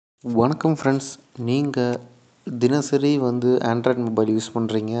வணக்கம் ஃப்ரெண்ட்ஸ். நீங்கள் தினசரி ஆண்ட்ராய்ட் மொபைல் யூஸ்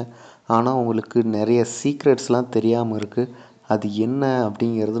பண்ணுறீங்க. ஆனால் உங்களுக்கு நிறைய சீக்ரெட்ஸ்லாம் தெரியாமல் இருக்குது. அது என்ன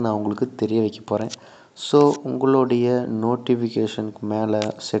அப்படிங்கிறது நான் உங்களுக்கு தெரிய வைக்க போகிறேன். ஸோ உங்களுடைய நோட்டிஃபிகேஷனுக்கு மேலே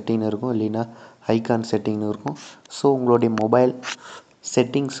செட்டிங் இருக்கும், இல்லைன்னா ஐகான் செட்டிங்னு இருக்கும். ஸோ உங்களுடைய மொபைல்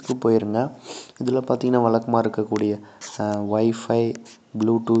செட்டிங்ஸ்க்கு போயிருங்க. இதில் பார்த்தீங்கன்னா வழக்கமாக இருக்கக்கூடிய wifi,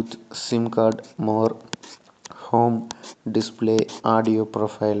 Bluetooth, sim card, more, home, display, audio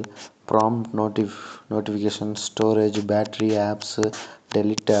profile, prompt notification, storage, battery, apps,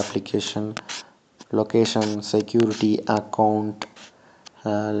 delete application, location, security, account,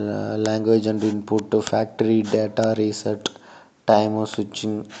 language and input, factory data reset, timer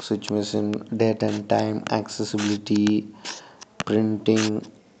சுவிட்ச் machine, date and time, accessibility, printing,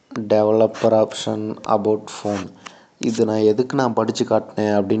 developer option, about phone. இது நான் படித்து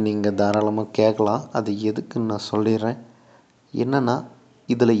காட்டினேன் அப்படின்னு நீங்கள் தாராளமாக கேட்கலாம். அது எதுக்குன்னு நான் சொல்லிடுறேன். என்னென்னா,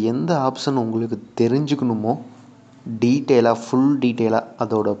 இதில் எந்த ஆப்ஷன் உங்களுக்கு தெரிஞ்சுக்கணுமோ டீட்டெயிலாக, ஃபுல் டீட்டெயிலாக,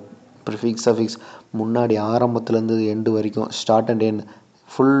 அதோட ப்ரிஃபிக்ஸ் அஃபிக்ஸ், முன்னாடி ஆரம்பத்துலேருந்து எண்டு வரைக்கும், start and end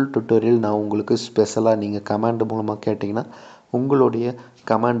full tutorial நான் உங்களுக்கு ஸ்பெஷலாக நீங்கள் கமெண்ட் மூலமாக கேட்டிங்கன்னா உங்களுடைய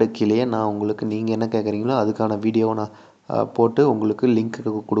கமெண்டு கீழே நான் உங்களுக்கு நீங்கள் என்ன கேட்குறீங்களோ அதுக்கான வீடியோவை நான் போட்டு உங்களுக்கு லிங்க்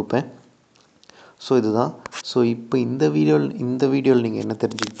கொடுப்பேன். ஸோ இதுதான். ஸோ இப்போ இந்த வீடியோவில் நீங்கள் என்ன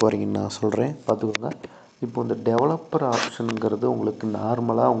தெரிஞ்சுக்க போகிறீங்கன்னு நான் சொல்கிறேன், பார்த்துக்கோங்க. இப்போ இந்த டெவலப்பர் ஆப்ஷனுங்கிறது உங்களுக்கு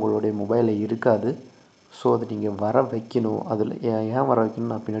நார்மலாக உங்களுடைய மொபைலில் இருக்காது. ஸோ அது நீங்கள் வர வைக்கணும். அதில் ஏன் வர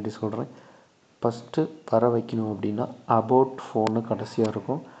வைக்கணும்னு நான் பின்னாடி சொல்கிறேன். ஃபஸ்ட்டு வர வைக்கணும் அப்படின்னா அபவுட் ஃபோனு கடைசியாக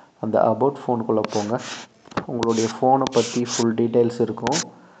இருக்கும். அந்த அபவுட் ஃபோனுக்குள்ளே போங்க. உங்களுடைய ஃபோனை பற்றி ஃபுல் டீட்டெயில்ஸ் இருக்கும்.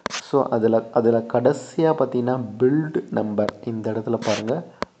 ஸோ அதில் கடைசியாக பார்த்தீங்கன்னா பில்டு நம்பர், இந்த இடத்துல பாருங்கள்,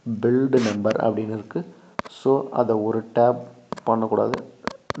 பில்டு நம்பர் அப்படின்னு இருக்குது. ஸோ அதை ஒரு டேப் பண்ணக்கூடாது,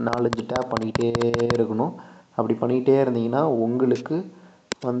 4-5 டேப் பண்ணிக்கிட்டே இருக்கணும். அப்படி பண்ணிக்கிட்டே இருந்தீங்கன்னா உங்களுக்கு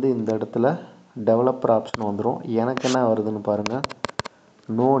இந்த இடத்துல டெவலப்பர் ஆப்ஷன் வந்துடும். எனக்கு என்ன வருதுன்னு பாருங்கள்,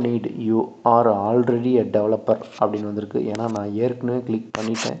 no need, you are already a developer அப்படின்னு வந்திருக்கு. ஏன்னா நான் ஏற்கனவே கிளிக்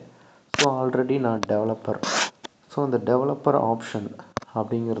பண்ணிட்டேன். ஸோ ஆல்ரெடி நான் டெவலப்பர். ஸோ இந்த டெவலப்பர் ஆப்ஷன்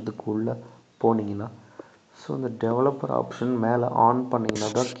அப்படிங்கிறதுக்கு உள்ளே போனீங்கன்னா, ஸோ இந்த டெவலப்பர் ஆப்ஷன் மேலே ஆன் பண்ணிங்கன்னா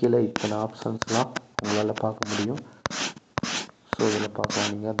தான் கீழே இத்தனை ஆப்ஷன்ஸ்லாம் உங்களால் பார்க்க முடியும். ஸோ இதில்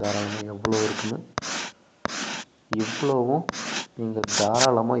பார்க்கலாம், நீங்கள் தாராளமாக எவ்வளோ இருக்குன்னு, இவ்வளோவும் நீங்கள்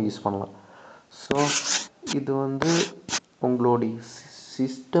தாராளமாக யூஸ் பண்ணலாம். ஸோ இது உங்களுடைய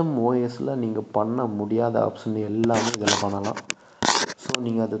சிஸ்டம் ஓஎஸில் நீங்கள் பண்ண முடியாத ஆப்ஷன் எல்லாமே இதில் பண்ணலாம். ஸோ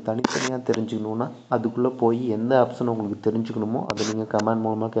நீங்கள் அதை தனித்தனியாக தெரிஞ்சுக்கணுன்னா அதுக்குள்ளே போய் எந்த ஆப்ஷன் உங்களுக்கு தெரிஞ்சுக்கணுமோ அதை நீங்கள் கமெண்ட்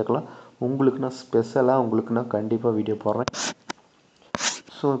மூலமாக கேட்கலாம். உங்களுக்கு நான் ஸ்பெஷலாக உங்களுக்கு நான் கண்டிப்பாக வீடியோ போடுறேன்.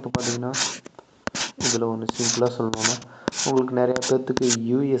 ஸோ இப்போ பார்த்தீங்கன்னா இதில் ஒன்று சிம்பிளாக சொல்லணுன்னா, உங்களுக்கு நிறையா பேர்த்துக்கு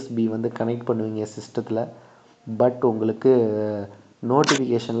யூஎஸ்பி கனெக்ட் பண்ணுவீங்க சிஸ்டத்தில். பட் உங்களுக்கு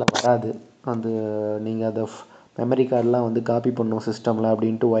நோட்டிஃபிகேஷனில் வராது. நீங்கள் அதை மெமரி கார்டெலாம் காப்பி பண்ணணும் சிஸ்டமில்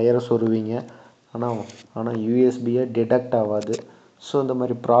அப்படின்ட்டு ஒயரை சொருவீங்க. ஆனால் யூஎஸ்பியை டிடெக்ட் ஆகாது. ஸோ இந்த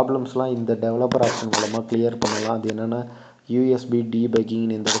மாதிரி ப்ராப்ளம்ஸ்லாம் இந்த டெவலப்பர் ஆப்ஷன் மூலமாக கிளியர் பண்ணலாம். அது என்னென்னா யூஎஸ்பி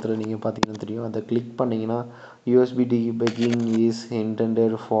டீபக்கிங்னு இந்த இடத்துல நீங்கள் பார்த்தீங்கன்னா தெரியும். அதை கிளிக் பண்ணிங்கன்னா USB debugging is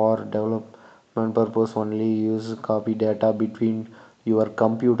intended for development purpose only, use copy data between your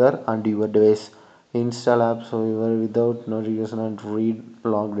computer and your device, install apps without notification and read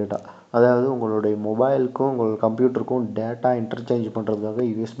lock data. அதாவது உங்களுடைய மொபைலுக்கும் உங்கள் கம்ப்யூட்டருக்கும் டேட்டா இன்டர்சேஞ்ச் பண்ணுறதுக்காக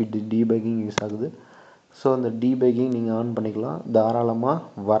யூஎஸ்பி டீபக்கிங் யூஸ் ஆகுது. So அந்த debugging நீங்கள் on பண்ணிக்கலாம்.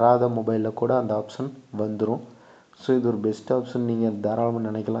 தாராளமாக வராத மொபைலில் கூட அந்த ஆப்ஷன் வந்துடும். ஸோ இது ஒரு பெஸ்ட் ஆப்ஷன் நீங்கள் தாராளமாக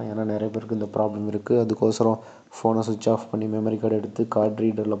நினைக்கலாம். ஏன்னா நிறைய பேருக்கு இந்த ப்ராப்ளம் இருக்குது. அதுக்கோசரம் ஃபோனை சுவிட்ச் ஆஃப் பண்ணி மெமரி கார்டு எடுத்து கார்டு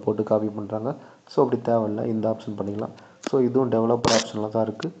ரீடரில் போட்டு காப்பி பண்ணுறாங்க. ஸோ அப்படி தேவையில்லை, இந்த ஆப்ஷன் பண்ணிக்கலாம். ஸோ இதுவும் டெவலப்பர் ஆப்ஷனில் தான்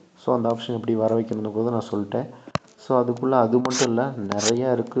இருக்குது. ஸோ அந்த ஆப்ஷன் எப்படி வர வைக்கணும்னு கூட நான் சொல்லிட்டேன். ஸோ அதுக்குள்ளே அது மட்டும் இல்லை, நிறையா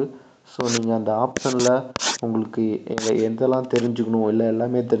இருக்குது. ஸோ நீங்கள் அந்த ஆப்ஷனில் உங்களுக்கு எதெல்லாம் தெரிஞ்சுக்கணும், இல்லை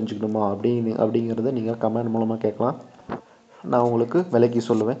எல்லாமே தெரிஞ்சுக்கணுமா அப்படிங்கிறத நீங்கள் கமெண்ட் மூலமாக கேட்கலாம். நான் உங்களுக்கு விலைக்கு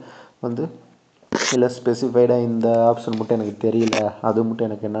சொல்லுவேன். இல்லை ஸ்பெசிஃபைடாக இந்த ஆப்ஷன் மட்டும் எனக்கு தெரியல, அது மட்டும்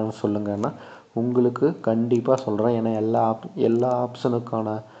எனக்கு என்னென்னு சொல்லுங்கன்னா உங்களுக்கு கண்டிப்பாக சொல்கிறேன். ஏன்னா எல்லா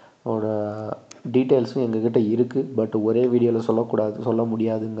ஆப்ஷனுக்கான டீட்டெயில்ஸும் எங்ககிட்ட இருக்குது. பட் ஒரே வீடியோவில் சொல்ல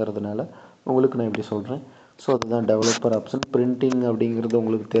முடியாதுங்கிறதுனால உங்களுக்கு நான் இப்படி சொல்கிறேன். ஸோ அதுதான் டெவலப்பர் ஆப்ஷன். பிரிண்டிங் அப்படிங்கிறது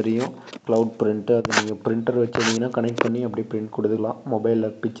உங்களுக்கு தெரியும், க்ளவுட் பிரிண்ட்டு. அது நீங்கள் பிரிண்டர் வச்சுருந்தீங்கன்னா கனெக்ட் பண்ணி அப்படியே பிரிண்ட் கொடுத்துக்கலாம்.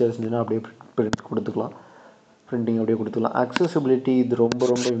 மொபைலில் பிக்சர்ஸ் இருந்ததுன்னா அப்படியே பிரிண்ட் கொடுத்துக்கலாம், பிரிண்டிங் அப்படியே கொடுத்துக்கலாம். அக்சசிபிலிட்டி, இது ரொம்ப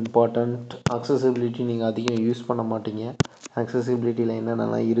ரொம்ப இம்பார்ட்டண்ட். அக்சசிபிலிட்டி நீங்கள் அதிகம் யூஸ் பண்ண மாட்டீங்க. அக்சசிபிலிட்டியில்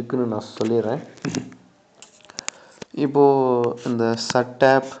என்னென்னலாம் இருக்குதுன்னு நான் சொல்லிடுறேன். இப்போது இந்த சட்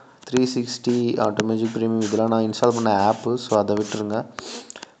ஆப், 360, ஆட்டோமேஜிக் ப்ரீமியம், இதெல்லாம் நான் இன்ஸ்டால் பண்ண ஆப்பு. ஸோ அதை விட்டுருங்க.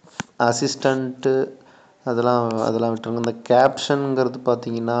 அசிஸ்டண்ட்டு, அதெல்லாம் விட்டுருங்க. இந்த கேப்ஷனுங்கிறது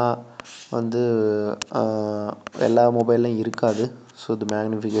பார்த்தீங்கன்னா வந்து எல்லா மொபைல்லையும் இருக்காது. ஸோ இது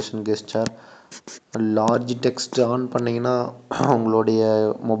magnification gesture large text on பண்ணிங்கன்னா உங்களுடைய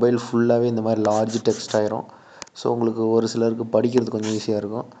மொபைல் ஃபுல்லாகவே இந்த மாதிரி லார்ஜ் டெக்ஸ்ட் ஆயிரும். ஸோ உங்களுக்கு ஒரு சிலருக்கு படிக்கிறது கொஞ்சம் ஈஸியாக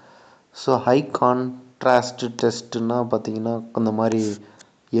இருக்கும். ஸோ ஹை கான்ட்ராஸ்ட் டெஸ்ட்டுன்னா பார்த்தீங்கன்னா இந்த மாதிரி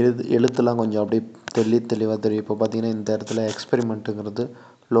எழுத்துலாம் கொஞ்சம் அப்படியே தெளிவாக தெரியும். இப்போ பார்த்தீங்கன்னா இந்த இடத்துல எக்ஸ்பெரிமெண்ட்டுங்கிறது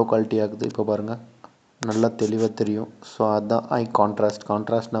லோ குவாலிட்டி ஆகுது. இப்போ பாருங்கள் நல்லா தெளிவாக தெரியும். ஸோ அதுதான் ஹை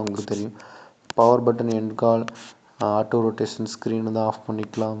கான்ட்ராஸ்ட்னால் உங்களுக்கு தெரியும். பவர் பட்டன் எண்ட் கால் ஆட்டோ ரொட்டேஷன் ஸ்க்ரீன் வந்து ஆஃப்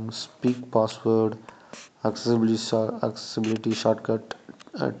பண்ணிக்கலாம். Speak password accessibility shortcut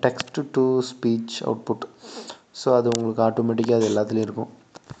text to speech output. So அது உங்களுக்கு ஆட்டோமேட்டிக்காக அது எல்லாத்துலேயும் இருக்கும்.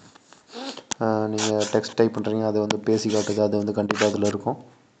 நீங்கள் டெக்ஸ்ட் டைப் பண்ணுறீங்க அது வந்து பேசி காட்டுது, அது வந்து கண்டிப்பாக அதில் இருக்கும்,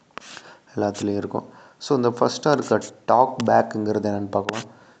 எல்லாத்துலேயும் இருக்கும். ஸோ இந்த ஃபஸ்ட்டாக இருக்க டாக் பேக்குங்கிறது என்னென்னு பார்க்கலாம்.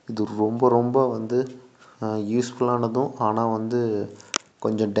 இது ரொம்ப வந்து யூஸ்ஃபுல்லானதும் ஆனால் வந்து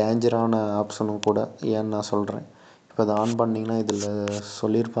கொஞ்சம் டேஞ்சரான ஆப்ஷனும் கூட. ஏன்னு நான் சொல்கிறேன். இப்போ அதை ஆன் பண்ணிங்கன்னா இதில்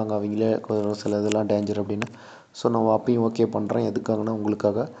சொல்லியிருப்பாங்க அவங்களே சில இதெல்லாம் டேஞ்சர் அப்படின்னு. ஸோ நான் அப்பயும் ஓகே பண்ணுறேன். எதுக்காகனா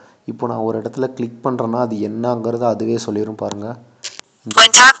உங்களுக்காக. இப்போ நான் ஒரு இடத்துல கிளிக் பண்ணுறேன்னா அது என்னங்கிறது அதுவே சொல்லிடும் பாருங்கள்.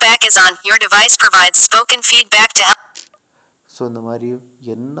 When TalkBack is on, your device provides spoken feedback to help. So இந்த மாதிரி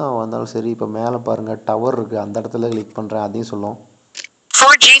என்ன வந்தாலும் சரி. இப்போ மேலே பாருங்கள் டவர் இருக்குது, அந்த இடத்துல கிளிக் பண்ணுறேன் அதையும் சொல்லும்.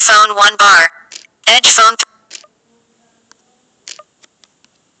 4G phone 1 bar. Edge phone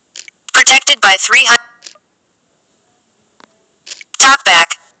protected by 300.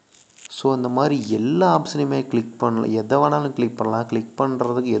 TalkBack. So இந்த மாதிரி எல்லா ஆப்ஷனையுமே கிளிக் பண்ணலாம், எதை வேணாலும் கிளிக் பண்ணலாம். கிளிக்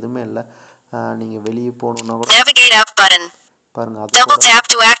பண்ணுறதுக்கு எதுவுமே இல்லை. நீங்கள் வெளியே போகணுன்னா கூட Navigate up button. பாருங்கள் Double tap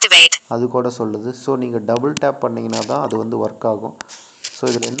to activate. அது கூட சொல்லுது. ஸோ நீங்கள் டபுள் டேப் பண்ணிங்கன்னா தான் அது வந்து ஒர்க் ஆகும். ஸோ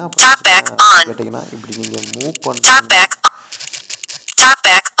இதில் என்ன கேட்டிங்கன்னா இப்படி நீங்கள் மூவ் பண்ண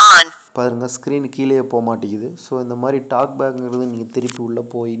பாருங்கள் ஸ்க்ரீன் கீழே போக மாட்டேங்குது. ஸோ இந்த மாதிரி டாக் பேக்குங்கிறது நீங்கள் திருப்பி உள்ளே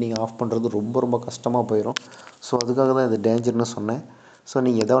போய் நீங்கள் ஆஃப் பண்ணுறது ரொம்ப கஷ்டமாக போயிடும். ஸோ அதுக்காக தான் இது டேஞ்சர்னு சொன்னேன். ஸோ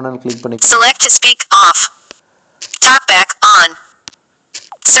நீங்கள் எதை வேணாலும் கிளிக் பண்ணி select to speak off. TalkBack on.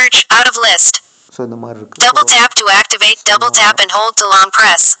 Search out of list. So இந்த மாதிரி இருக்குது. Double tap to activate. Double tap and hold to long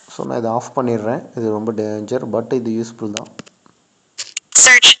press. So நான் இதை ஆஃப் பண்ணிடுறேன். இது ரொம்ப டேஞ்சர், பட் இது யூஸ்ஃபுல் தான்.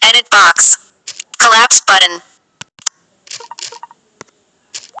 Search edit box. Collapse button.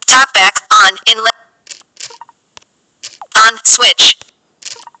 TalkBack on on switch.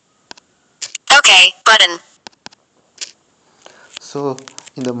 Okay button. So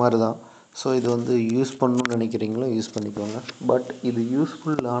இந்த மாதிரி தான். ஸோ இது வந்து யூஸ் பண்ணணும்னு நினைக்கிறீங்களோ யூஸ் பண்ணிக்கோங்க. பட் இது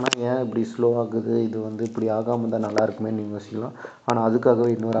யூஸ்ஃபுல். ஆனால் ஏன் இப்படி ஸ்லோ ஆகுது, இது வந்து இப்படி ஆகாமல் தான் நல்லா இருக்குமே நீங்கள் யோசிக்கலாம். ஆனால்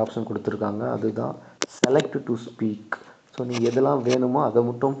அதுக்காகவே இன்னொரு ஆப்ஷன் கொடுத்துருக்காங்க. அதுதான் செலக்ட் டு ஸ்பீக். ஸோ நீங்கள் எதெல்லாம் வேணுமோ அதை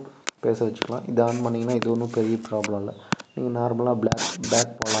மட்டும் பேச வச்சுக்கலாம். இதை ஆன் பண்ணிங்கன்னா இது ஒன்றும் பெரிய ப்ராப்ளம் இல்லை. நீங்கள் நார்மலாக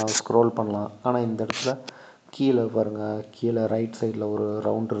பேக் போகலாம், ஸ்க்ரோல் பண்ணலாம். ஆனால் இந்த இடத்துல கீழே பாருங்கள், கீழே ரைட் சைடில் ஒரு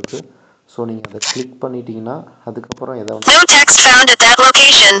ரவுண்ட் இருக்குது. ஸோ நீங்கள் அதை கிளிக் பண்ணிட்டீங்கன்னா அதுக்கப்புறம் எதாவது no text found at that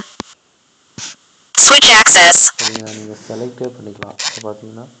location. Switch access. நீங்கள் செலக்டே பண்ணிக்கலாம். இப்போ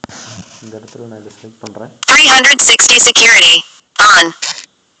பார்த்தீங்கன்னா இந்த இடத்துல நான் இதை செலக்ட் பண்ணுறேன். 360 security on.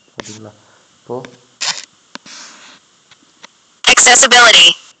 பார்த்தீங்களா? இப்போது accessibility.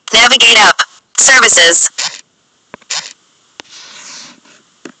 Navigate up. Services.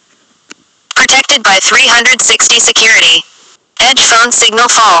 Protected by 360 security. Edge phone signal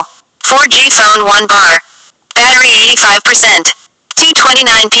fall. 4G phone 1 bar. Battery 85%.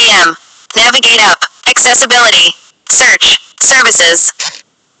 2:29 p.m. Navigate up. Accessibility. Search. Services.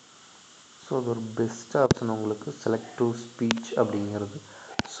 So அது ஒரு பெஸ்ட் ஆப்ஷன் உங்களுக்கு செலக்ட் டு ஸ்பீச் அப்படிங்கிறது.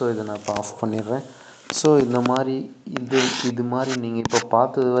 ஸோ இதை நான் இப்போ ஆஃப் பண்ணிடுறேன். ஸோ இந்த மாதிரி இது மாதிரி நீங்கள் இப்போ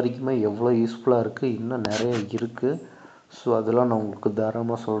பார்த்தது வரைக்குமே எவ்வளோ யூஸ்ஃபுல்லாக இருக்குது, இன்னும் நிறைய இருக்குது. ஸோ அதெல்லாம் நான் உங்களுக்கு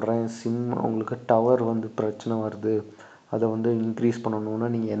தாராளமாக சொல்கிறேன். உங்களுக்கு டவர் வந்து பிரச்சனை வருது, அதை வந்து இன்க்ரீஸ் பண்ணணுன்னா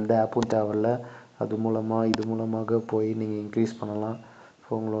நீங்கள் எந்த ஆப்பும் தேவையில்ல. அது மூலமாக இது மூலமாக போய் நீங்கள் இன்க்ரீஸ் பண்ணலாம். ஸோ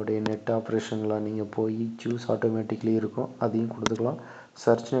உங்களுடைய நெட் ஆப்ரேஷனில் நீங்கள் போய் சூஸ் ஆட்டோமேட்டிக்லி இருக்கும், அதையும் கொடுத்துக்கலாம்.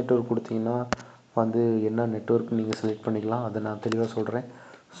 சர்ச் நெட்வொர்க் கொடுத்தீங்கன்னா வந்து என்ன நெட்வொர்க் நீங்கள் செலக்ட் பண்ணிக்கலாம். அதை நான் தெளிவாக சொல்கிறேன்.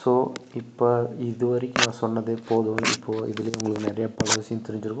 ஸோ இப்போ இது வரைக்கும் நான் சொன்னதே போதும். இப்போது இதுலேயும் உங்களுக்கு நிறைய பல விஷயம்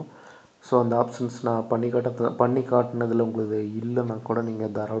தெரிஞ்சிருக்கும். ஸோ அந்த ஆப்ஷன்ஸ் நான் பண்ணி காட்டினதில் உங்களுக்கு இல்லைன்னா கூட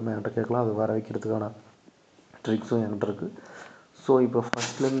நீங்கள் தாராளமாக என்கிட்ட கேட்கலாம். அது வர வைக்கிறதுக்கான ட்ரிக்ஸும் என்கிட்ட இருக்குது. ஸோ இப்போ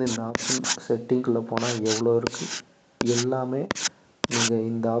ஃபஸ்ட்லேருந்து இந்த ஆப்ஷன் செட்டிங்கில் போனால் எவ்வளோ இருக்குது எல்லாமே நீங்கள்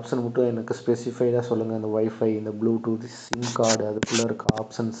இந்த ஆப்ஷன் மட்டும் எனக்கு ஸ்பெசிஃபைடாக சொல்லுங்கள். இந்த ஒய்ஃபை, இந்த ப்ளூடூத், சிம் கார்டு, அதுக்குள்ளே இருக்க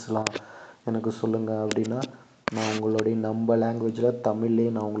ஆப்ஷன்ஸ்லாம் எனக்கு சொல்லுங்கள். அப்படின்னா நான் உங்களுடைய நம்ம லாங்குவேஜில் தமிழ்லேயே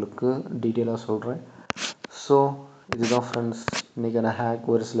நான் உங்களுக்கு டீட்டெயிலாக சொல்கிறேன். ஸோ இதுதான் ஃப்ரெண்ட்ஸ் இன்றைக்கான ஹேக்.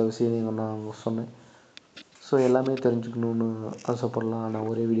 ஒரு சில விஷயம் நான் சொன்னேன். ஸோ எல்லாமே தெரிஞ்சுக்கணுன்னு ஆசைப்படலாம், ஆனால்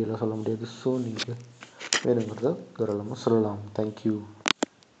ஒரே வீடியோவில் சொல்ல முடியாது. ஸோ நீங்கள் வேணுங்கிறத தாராளமாக சொல்லலாம். தேங்க்யூ.